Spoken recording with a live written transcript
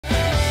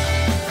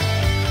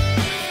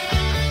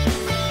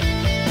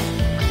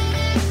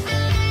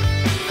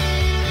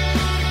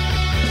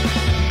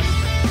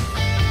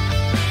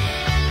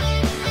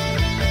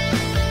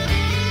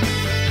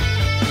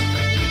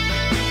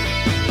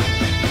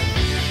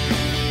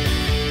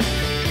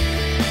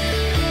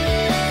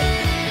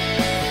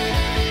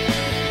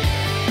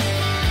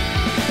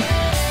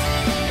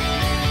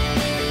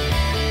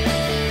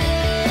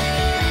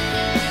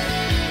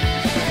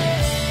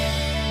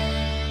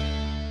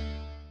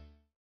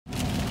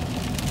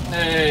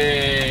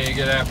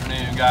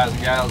afternoon, guys and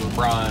gals. It's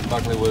Brian,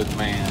 Buckley Woods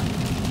Man.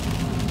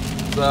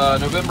 It's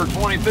November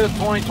 25th,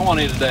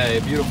 2020 today.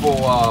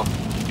 Beautiful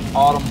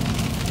autumn,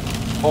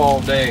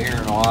 fall day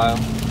here in Ohio. I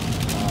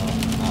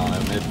don't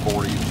know,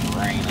 mid-40s,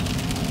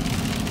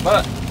 raining.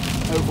 But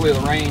hopefully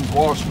the rain's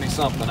washed me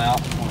something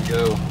out. I'm going to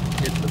go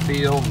get to the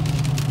field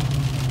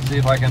and see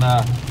if I can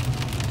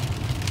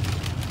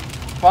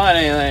find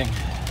anything.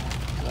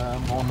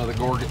 I'm going to the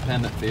Gorget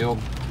Pendant field.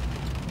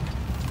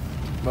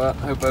 But I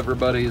hope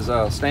everybody's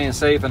staying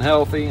safe and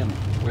healthy, and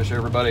wish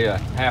everybody a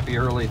happy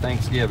early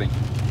Thanksgiving. So,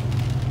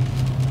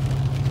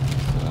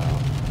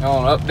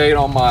 an update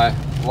on my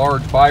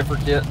large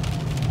bifurcate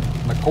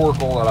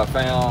McCorkle that I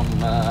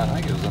found, I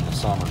think it was in the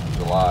summer,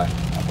 July,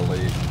 I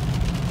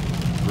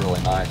believe.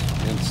 Really nice. If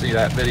you didn't see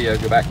that video,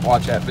 go back and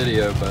watch that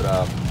video.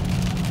 But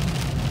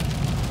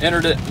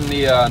entered it in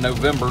the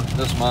November,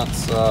 this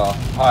month's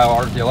Ohio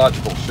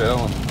Archaeological Show,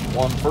 and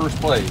won first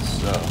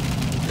place.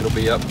 It'll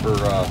be up for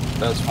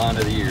best find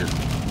of the year.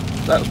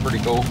 That was pretty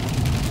cool.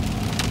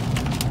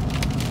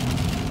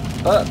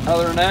 But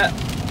other than that,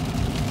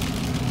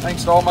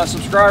 thanks to all my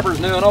subscribers,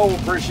 new and old.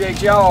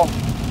 Appreciate y'all.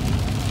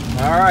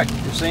 All right,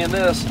 you're seeing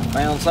this.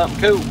 Found something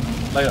cool.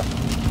 Later.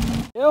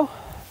 Yo,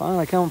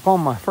 finally come upon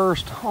my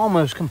first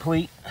almost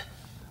complete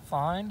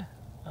find.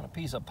 Got a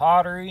piece of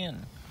pottery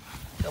and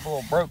a couple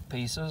little broke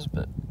pieces,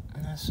 but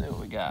let's see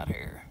what we got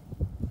here.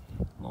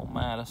 Little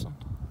Madison.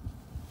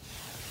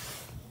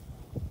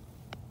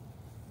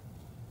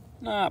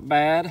 Not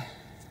bad.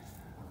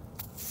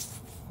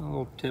 A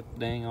little tip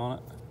ding on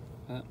it,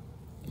 but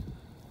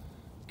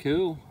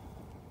cool.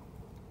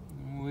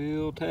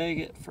 We'll take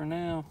it for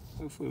now.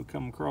 Hopefully we'll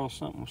come across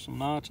something with some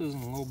notches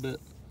and a little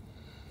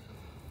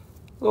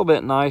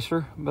bit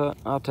nicer, but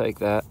I'll take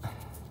that.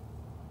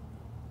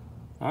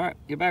 All right,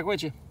 get back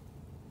with you.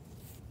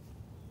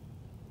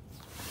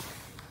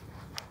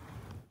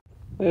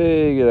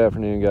 Hey, good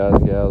afternoon, guys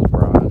and gals.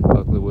 Brian,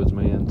 Buckley Woods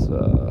Man.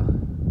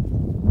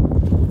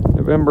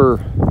 November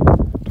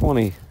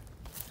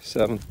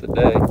 27th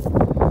today.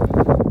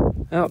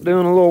 Out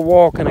doing a little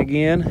walking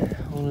again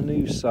on a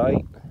new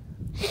site.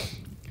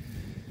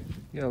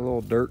 Got a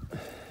little dirt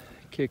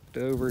kicked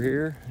over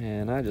here,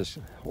 and I just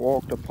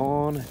walked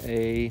upon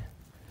a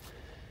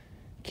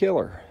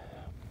killer.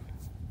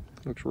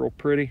 Looks real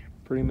pretty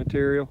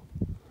material.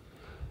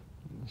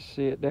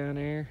 See it down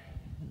there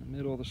in the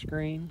middle of the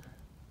screen.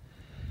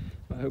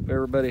 I hope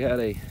everybody had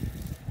a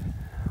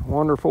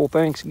wonderful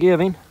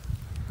Thanksgiving.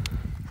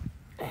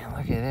 And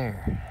look at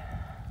there.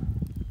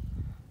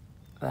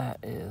 That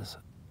is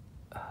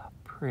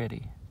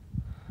pretty.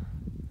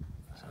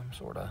 Some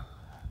sort of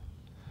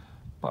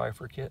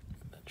bifurcate,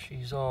 but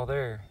she's all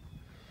there.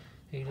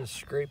 He just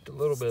scraped a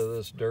little bit of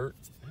this dirt.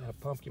 Got a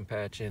pumpkin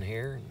patch in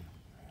here, and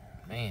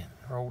man,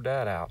 rolled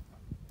that out.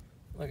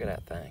 Look at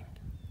that thing.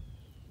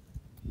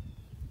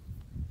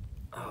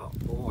 Oh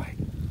boy.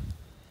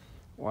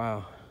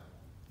 Wow.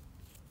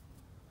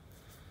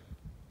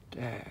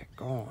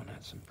 Daggone,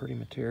 that's some pretty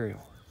material.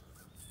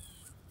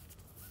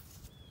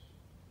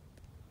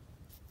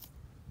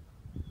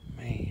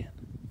 Man.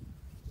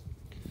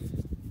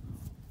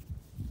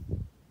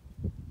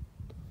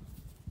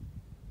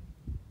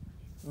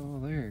 Oh,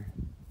 there.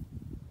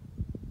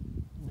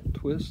 A little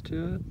twist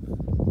to it.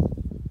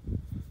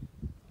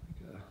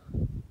 Like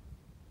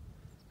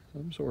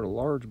some sort of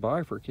large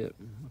bifurcate,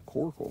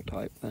 McCorkle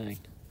type thing.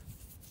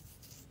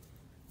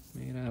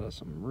 Made out of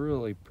some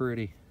really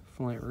pretty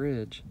flint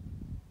ridge.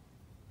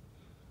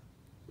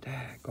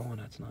 Daggone,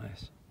 that's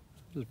nice.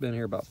 Just been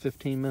here about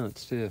 15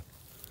 minutes too.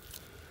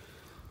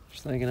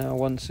 Just thinking I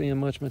wasn't seeing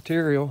much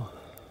material,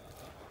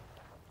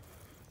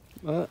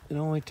 but it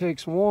only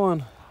takes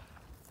one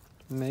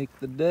to make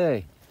the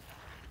day.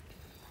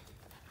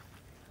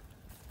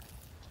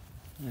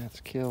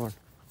 That's killer.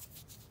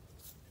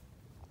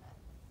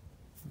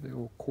 The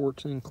old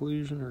quartz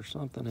inclusion or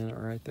something in it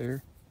right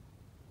there.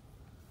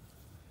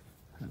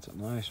 That's a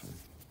nice one.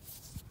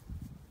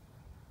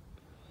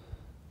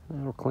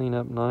 That'll clean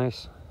up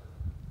nice.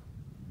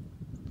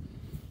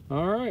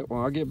 All right,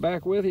 well, I'll get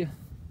back with you.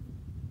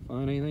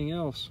 Find anything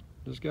else.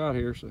 Just got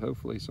here, so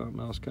hopefully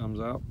something else comes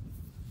out.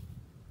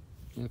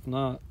 If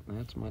not,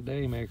 that's my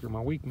day maker,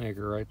 my week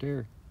maker right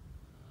there.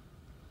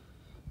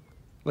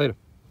 Later.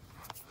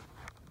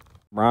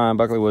 Brian,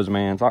 Buckley Woods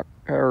Man. It's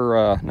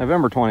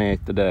November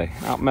 28th today.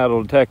 Out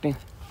metal detecting.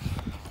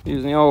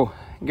 Using the old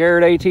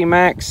Garrett AT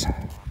Max.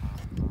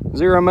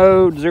 Zero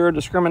mode, zero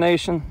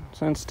discrimination.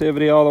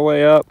 Sensitivity all the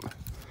way up.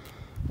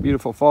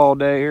 Beautiful fall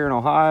day here in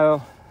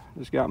Ohio.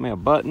 Just got me a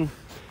button.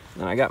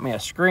 And I got me a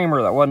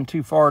screamer that wasn't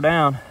too far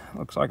down.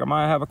 Looks like I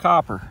might have a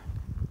copper.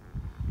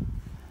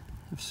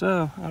 If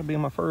so, that'll be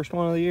my first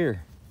one of the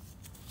year.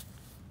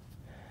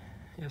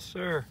 Yes,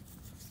 sir.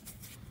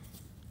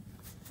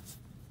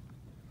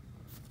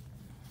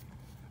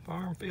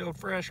 Farm field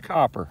fresh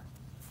copper.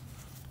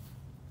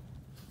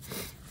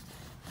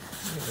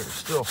 There's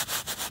still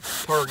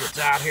targets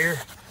out here.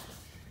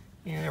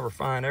 You never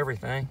find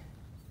everything.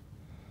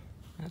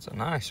 That's a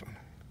nice one.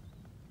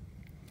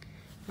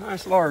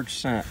 Nice large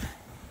cent.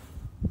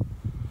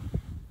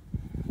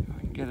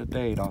 get a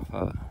date off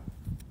of it.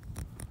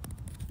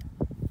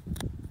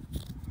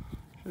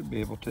 Should be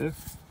able to.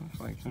 Looks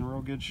like it's in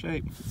real good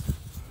shape.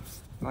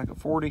 Like a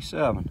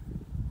 47.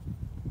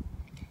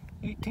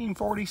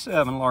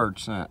 1847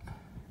 large cent.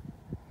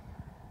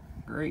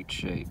 Great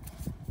shape.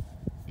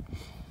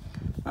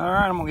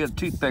 Alright, I'm gonna get a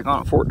toothpick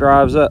on it before it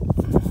drives up.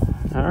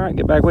 Alright,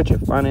 get back with you.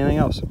 Find anything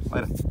else.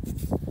 Later.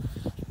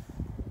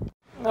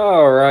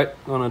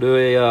 Alright, gonna do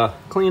a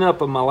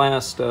cleanup of my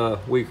last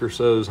week or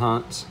so's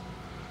hunts.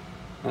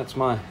 That's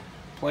my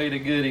plate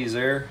of goodies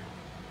there.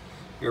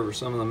 Go over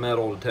some of the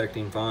metal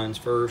detecting finds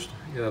first.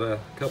 Got a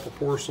couple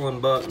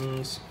porcelain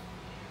buttons.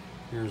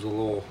 Here's a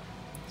little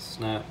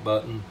snap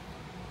button.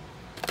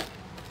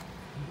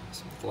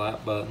 Some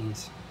flat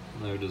buttons,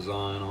 no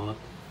design on it.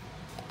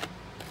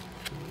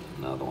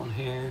 Another one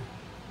here.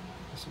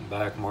 Some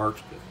back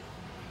marks, but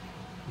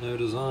no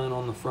design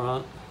on the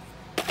front.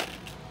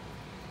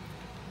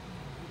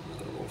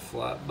 Another little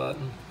flat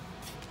button.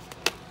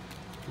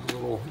 A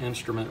little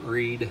instrument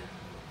reed.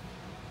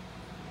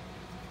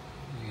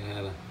 You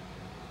have a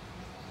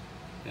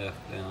F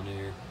down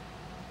here,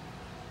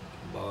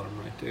 the bottom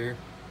right there.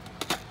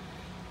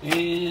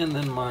 And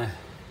then my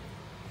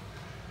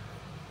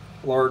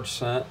large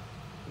cent,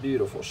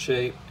 beautiful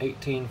shape,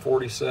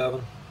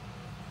 1847.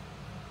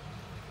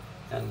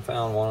 Hadn't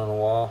found one in a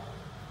while.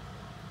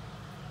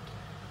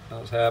 I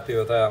was happy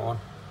with that one.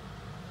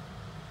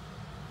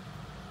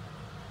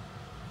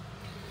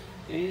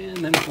 And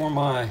then for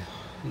my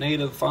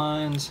native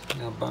finds,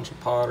 got a bunch of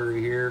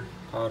pottery here,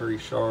 pottery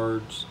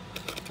shards.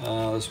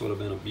 This would have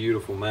been a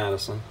beautiful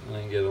Madison. I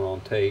didn't get it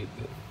on tape,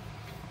 but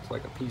it's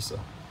like a piece of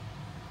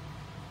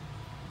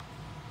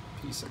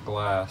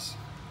glass.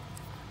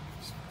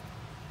 So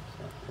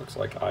it looks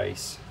like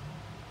ice,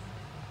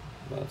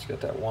 but it's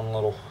got that one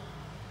little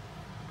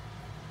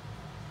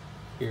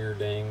ear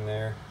ding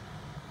there.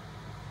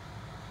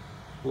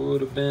 Would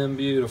have been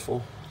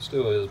beautiful.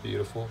 Still is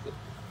beautiful, but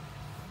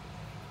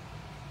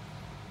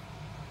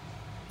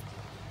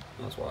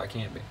that's why I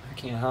can't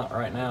hunt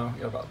right now.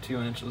 Got about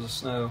 2 inches of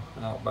snow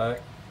out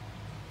back.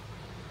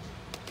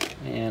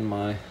 And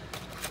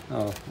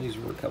these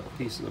were a couple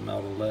pieces of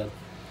melted lead.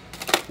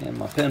 And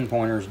my pin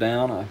pointer's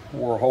down. I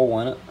wore a hole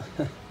in it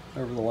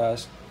over the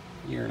last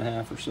year and a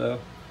half or so.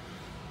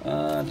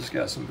 I just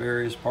got some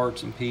various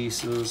parts and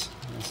pieces.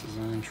 This is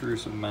an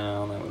intrusive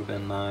mound. That would have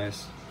been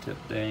nice. Tip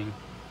ding.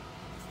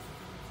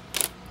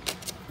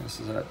 This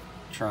is that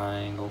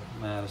triangle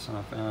Madison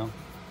I found.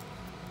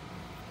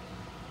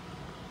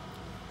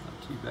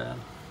 Not too bad.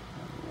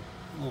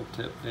 A little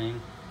tip ding.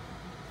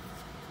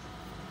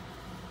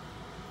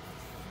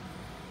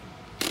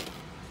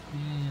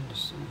 And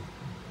just some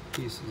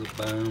pieces of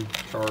bone,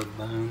 charred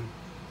bone.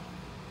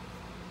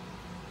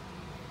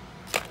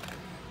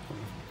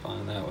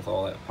 Find that with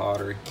all that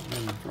pottery.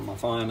 And for my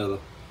find of the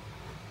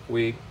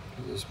week,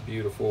 this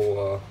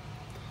beautiful,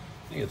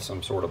 I think it's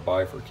some sort of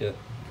bifurcate,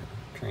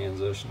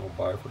 transitional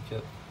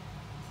bifurcate.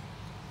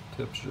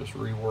 Tips just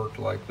reworked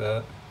like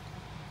that.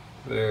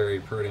 Very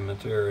pretty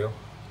material.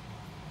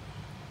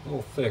 A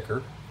little thicker.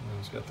 And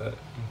it's got that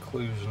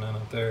inclusion in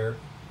it there.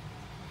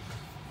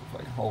 If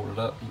I can hold it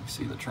up, you can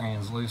see the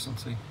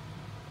translucency.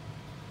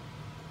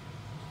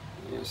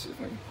 Yeah, see if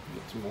I can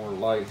get some more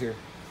light here.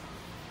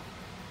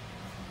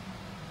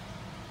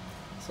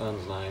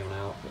 Sun's not even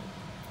out, but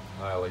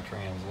highly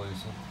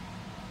translucent.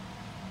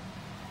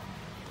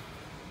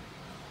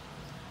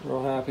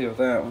 Real happy with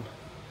that one.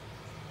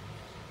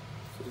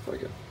 See if I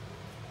can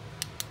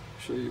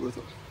show you with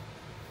it.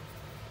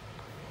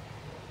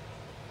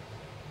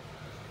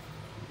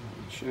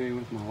 Show you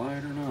with my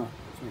light or not.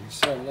 If I can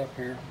set it up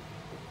here.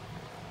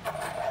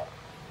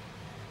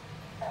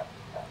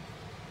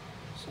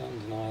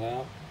 Sun's not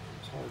out.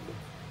 It's hard to.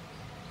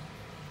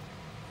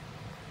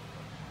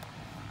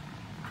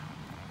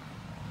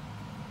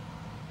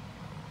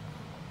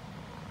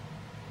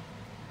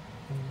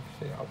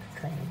 See how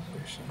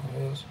translucent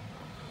it is.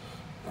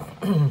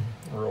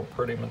 Real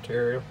pretty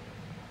material.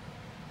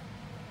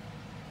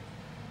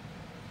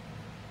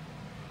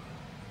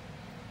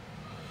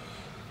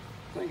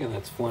 Thinking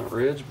that's Flint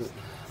Ridge, but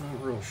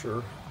not real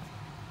sure.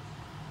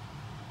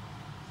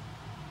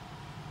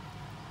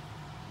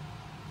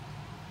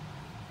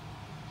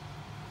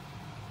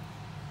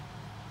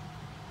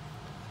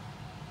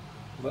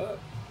 But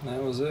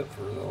that was it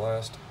for the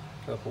last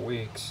couple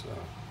weeks. So,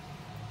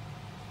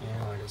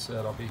 yeah, like I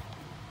said, I'll be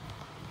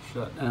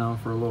shut down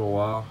for a little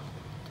while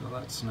until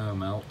that snow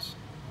melts,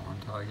 or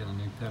until I get a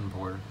new pin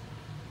pointer.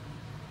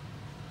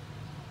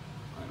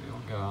 Maybe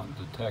we'll go out and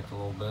detect a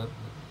little bit.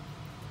 But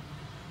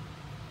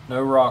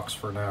no rocks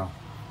for now.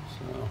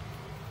 So,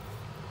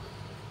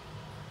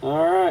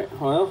 all right.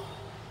 Well,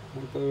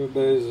 hope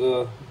everybody's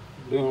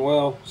doing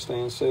well,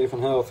 staying safe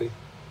and healthy.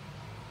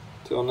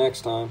 Till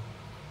next time.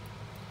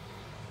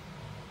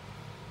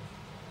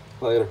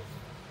 Later.